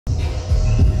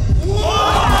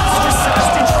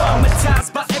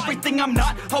everything I'm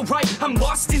not. Alright, I'm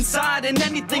lost inside, and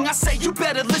anything I say, you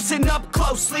better listen up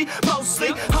closely. Mostly,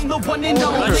 I'm the one and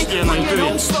only. Bring it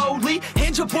home slowly.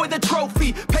 Hand your boy the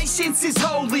trophy. Patience is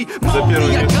holy.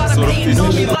 Moly, I got him hating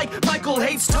on me like Michael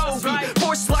hates Toby.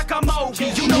 Force like I'm Obi.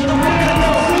 You know the one I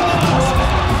know.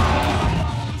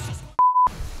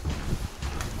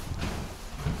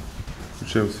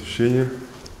 Включаем освещение.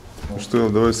 Ну что,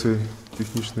 давай своей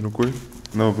техничной рукой.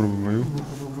 На, попробуй мою.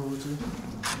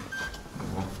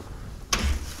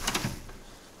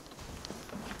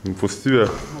 Ну, после тебя.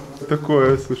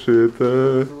 Такое, слушай,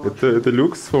 это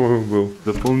люкс, по-моему, был.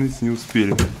 Дополнить не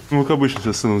успели. Ну, как обычно,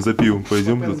 сейчас сыном за пивом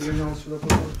пойдем тут.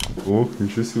 О,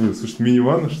 ничего себе. Слушай,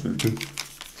 мини-ванна, что ли?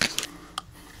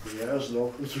 Я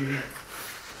ждал уже.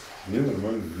 Не,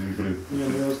 нормально, блин. Не,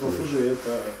 ну я ждал уже,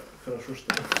 это хорошо,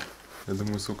 что ли. Я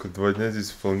думаю, сколько, 2 дня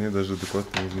здесь вполне даже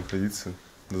адекватно можно находиться.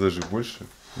 Да даже больше.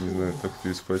 Не знаю, так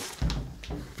переспать.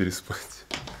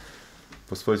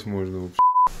 Поспать можно вообще.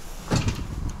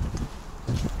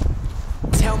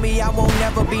 Tell me I won't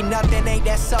never be nothing, ain't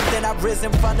that something? I've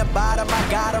risen from the bottom, I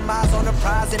got them, eyes on the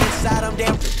prize and inside them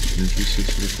damn. Ничего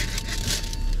себе.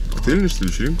 Коктейльная, что ли,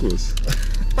 вечеринка у вас?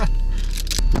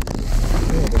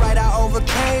 Right, I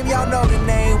overcame, y'all know the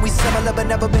name. We similar but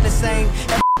never been the same.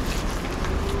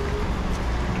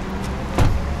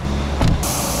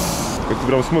 Как ты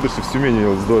прям смотришься в Тюмени,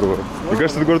 вот здорово. Мне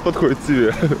кажется, этот город подходит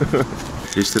тебе.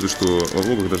 Я считаю, что во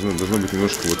влогах должно быть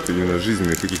немножко вот именно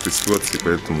жизненных каких-то ситуаций,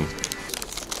 поэтому...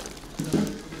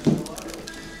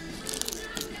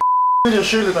 Мы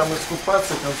решили там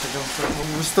искупаться, в конце концов,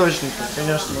 в источнике,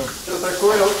 конечно. Что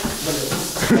такое?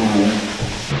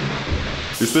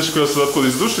 Источник у нас откуда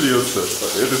из души льется?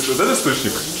 Это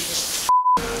источник?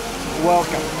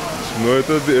 Welcome. Ну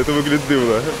это выглядит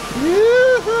дивно.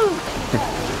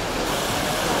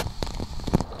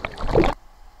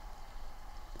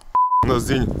 У нас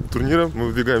день турнира, мы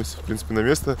выдвигаемся, в принципе, на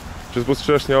место. Сейчас после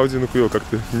вчерашней Ауди накурил, как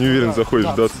ты не уверен, заходишь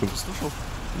в Датсон.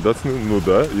 Датсон, ну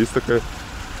да, есть такая.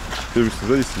 Ты любишь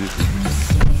сзади сидишь.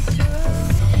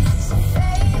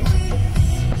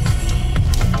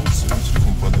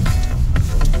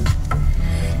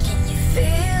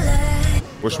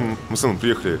 В общем, мы с вами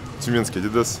приехали в Тюменский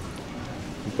Адидас.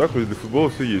 Вот так вот для футбола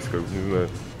все есть, как бы, не знаю.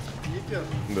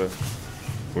 Да.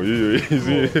 Ой-ой-ой,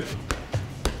 извини.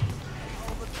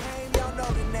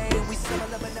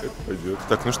 Пойдет.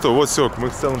 Так, ну что, вот все, мы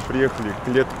в целом приехали к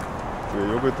клетке.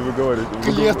 Я об этом выговариваю.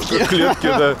 К клетке,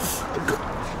 да.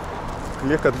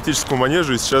 К атлетическому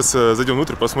манежу. И сейчас зайдем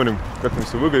внутрь, посмотрим, как там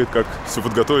все выглядит, как все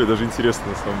подготовили. Даже интересно,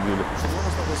 на самом деле.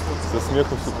 Со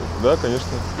смехом все. Да, конечно.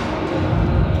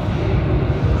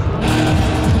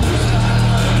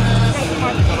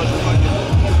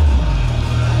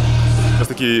 Сейчас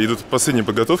такие идут последние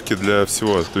подготовки для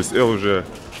всего. То есть Эл уже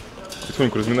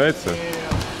потихоньку разминается.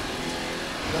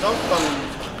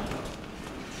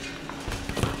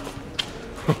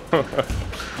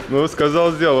 Ну,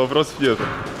 сказал, сделал, вопросов нет.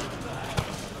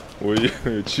 Ой,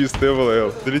 чистая была,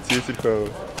 Эл. Долететель,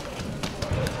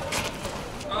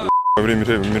 во время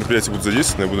мероприятия буду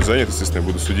задействован, я буду занят, естественно, я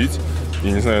буду судить.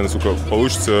 Я не знаю, насколько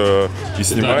получится и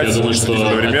снимать, и судить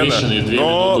одновременно,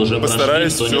 но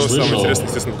постараюсь все самое интересное,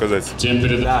 естественно, показать.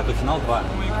 Да, тут финал 2.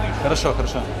 Хорошо,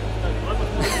 хорошо.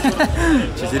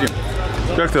 4.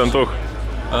 Как ты, Антох?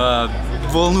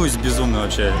 Волнуюсь безумно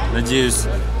вообще. Надеюсь,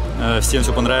 всем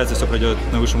все понравится, все пройдет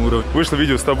на высшем уровне. Вышло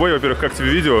видео с тобой. Во-первых, как тебе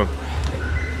видео?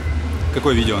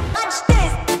 Какое видео?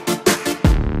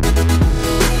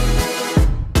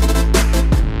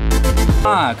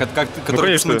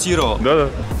 Который ты смонтировал? Да.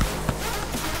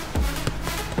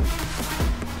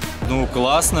 Ну,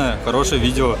 классно, хорошее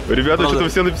видео. Ребята, что-то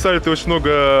все написали, ты очень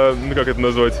много, ну как это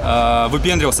назвать?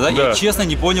 Выпендривался, да? Я честно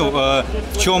не понял, в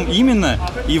чем именно.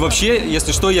 И вообще,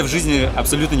 если что, я в жизни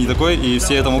абсолютно не такой, и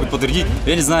все это могут подтвердить.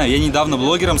 Я не знаю, я недавно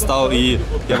блогером стал, и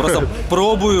я просто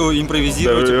пробую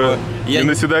импровизировать. Не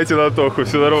наседайте на Антоху,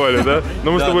 все нормально, да?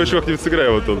 Но мы с тобой еще как-нибудь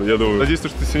сыграем, вот он, я думаю. Надеюсь, что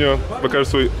ты сегодня покажешь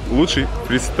свой лучший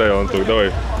фристайл, Антох,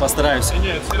 давай. Постараемся.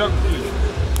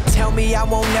 Tell me I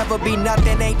won't never be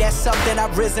nothing, ain't that something?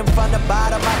 I've risen from the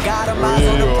bottom, I got them, eyes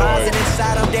on the prize and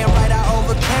inside them, damn right I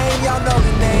overcame, y'all know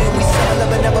the name, we similar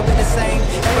but never been the same.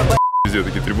 Везде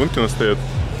такие трибунки у нас стоят,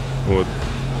 вот.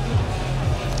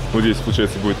 Вот здесь,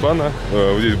 получается, будет пана,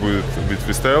 вот здесь будет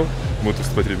фристайл, будут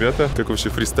выступать ребята. Как вообще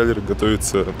фристайлеры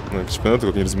готовятся к чемпионату,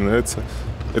 как они разминаются.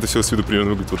 Это все с виду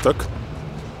примерно выглядит вот так.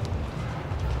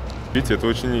 Видите, это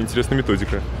очень интересная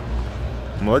методика.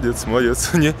 Молодец, молодец.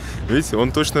 Не, видите,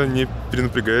 он точно не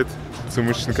перенапрягает свой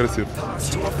мышечный корсет.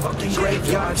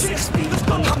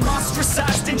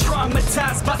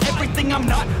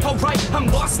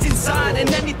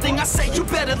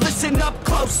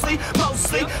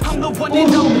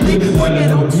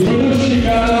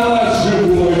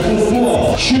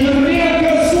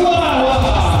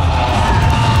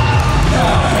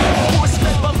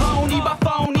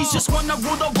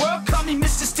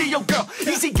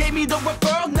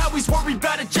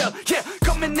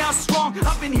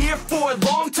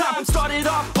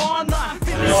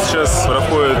 Сейчас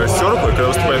проходит сербы, когда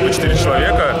выступает по 4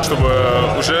 человека, чтобы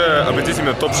уже определить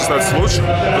именно топ-16 лучших,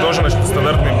 потом уже начнут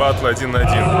стандартные батлы 1 на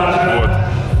 1. Вот.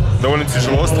 Довольно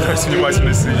тяжело, стараюсь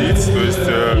внимательно следить, то есть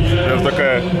это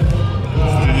такая,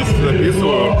 следите,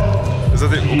 записываю. У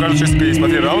каждого участника есть по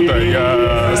 3 раунда,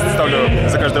 я ставлю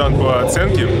за каждый раунд по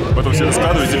оценке, потом все это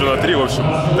складываю, делю на 3, в общем,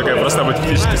 такая простая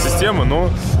математическая система, но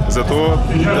зато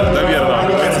доверно,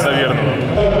 доверно.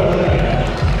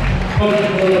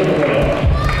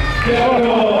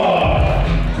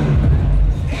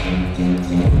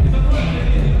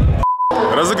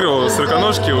 Разыгрывал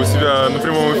сороконожки у себя на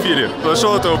прямом эфире.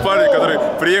 Нашел этого парня, который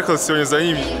приехал сегодня за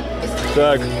ним.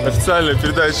 Так, официальная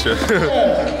передача.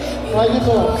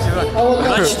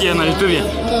 Удачи тебе на ютубе.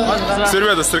 Все,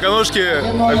 ребята, сороконожки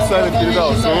официально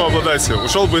передал своему обладателю.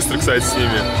 Ушел быстро, кстати, с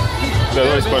ними. Да,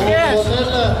 давайте, парни.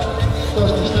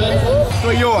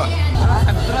 Твое!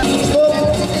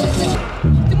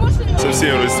 Со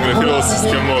всеми сфотографировался, с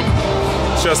кем мог.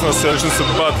 Сейчас у нас начнутся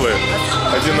батлы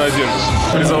 1 на 1.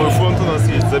 Призовой фонд у нас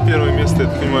есть. За первое место, я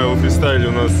так понимаю, во фристайле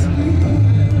у нас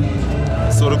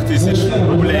 40 000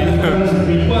 рублей.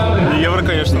 Не евро,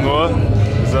 конечно, но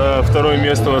за второе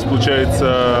место у нас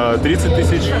получается 30 000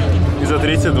 и за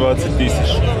третье 20 000.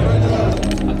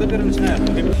 А кто первый начинает?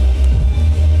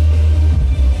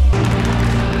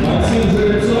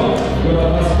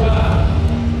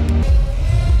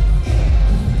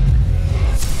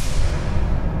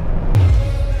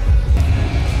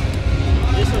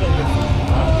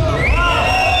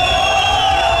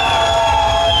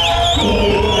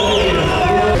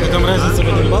 Там разница в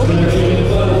 1 балл?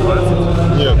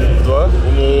 Нет, в 2.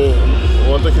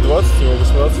 У Антохи 20, у него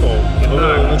 18, по-моему.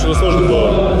 Ну, что-то сложно было.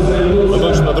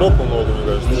 Антон же надропал много, мне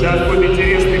кажется. Сейчас будет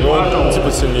интересный батл. Он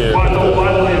типа сильнее. Батл.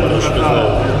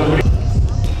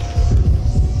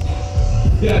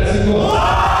 5 секунд.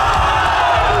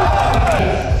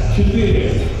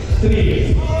 4,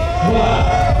 3, 2, 1.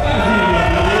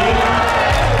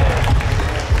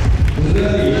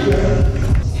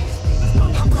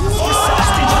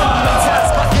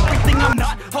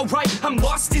 I'm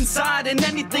lost inside, and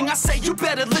anything I say, you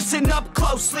better listen up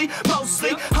closely.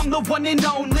 Mostly, I'm the one and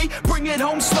only. Bring it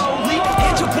home slowly.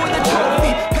 Hand your boy the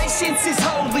trophy. Patience is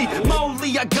holy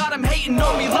moly. I got him hating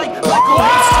on me like Michael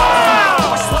hates Toby.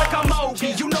 Force like I'm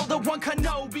Obi. You know the one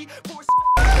Kenobi.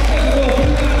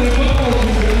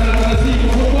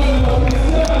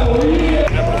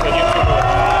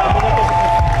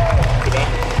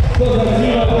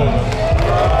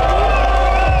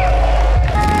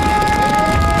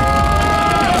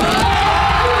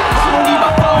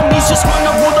 Just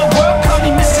wanna rule the world, call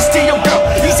me Mr. Steel Girl.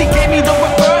 Easy gave me the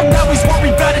referral, now he's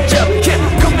worried about a jail. Yeah,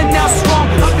 coming out strong,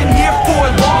 I've been here for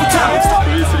a long time.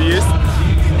 Победитель есть.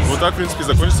 Вот так, в принципе,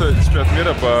 закончится чемпионат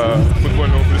мира по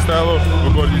футбольному фристайлу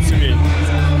в городе Тюмень,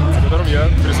 на котором я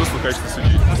присутствовал в качестве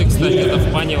судьи. Ты, кстати, это в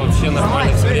плане вообще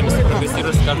нормально, все время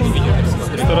прогрессируешь, каждое видео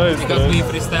пересмотрю. Стараюсь, и как бы и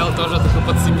фристайл тоже только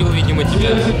подцепил, видимо,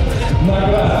 тебя.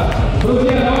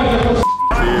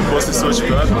 И после всего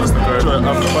чемпионата у нас такая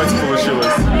автопати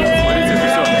получилась. Смотрите, это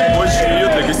все очень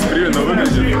уютно и гостеприимно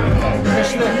выглядит.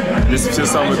 Здесь все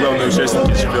самые главные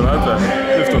участники чемпионата,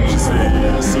 ну, в том числе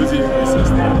и судьи,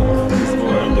 естественно.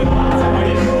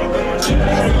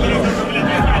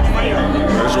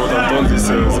 Также вот Антон здесь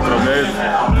заправляет.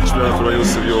 Чемпионат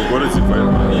проводился в его городе,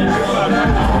 поэтому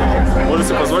можете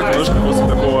себе позволить немножко после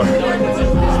такого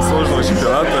сложного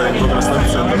чемпионата немного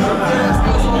расслабиться.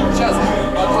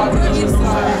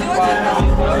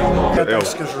 Я так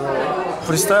скажу,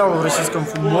 фристайл в российском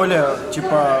футболе,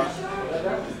 типа,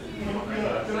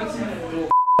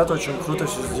 это очень круто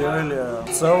все сделали.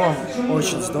 В целом,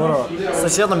 очень здорово.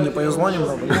 Соседям не повезло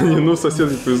немного. Ну,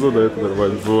 соседу не повезло, да, это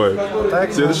нормально, бывает.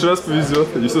 В следующий раз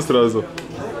повезет, не все сразу.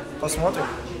 Посмотрим.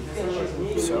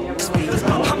 Все.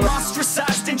 I'm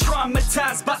ostracized and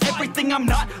traumatized by everything I'm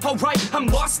not alright. I'm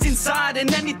lost inside,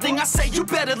 and anything I say, you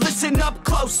better listen up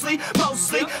closely.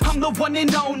 Mostly, I'm the one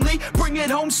and only. Bring it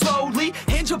home slowly.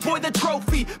 Hand your boy the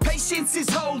trophy. Patience is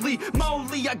holy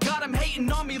moly. I got him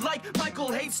hating on me like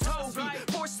Michael hates Toby.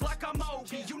 Force like I'm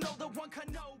Obi. You know the one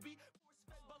Kenobi.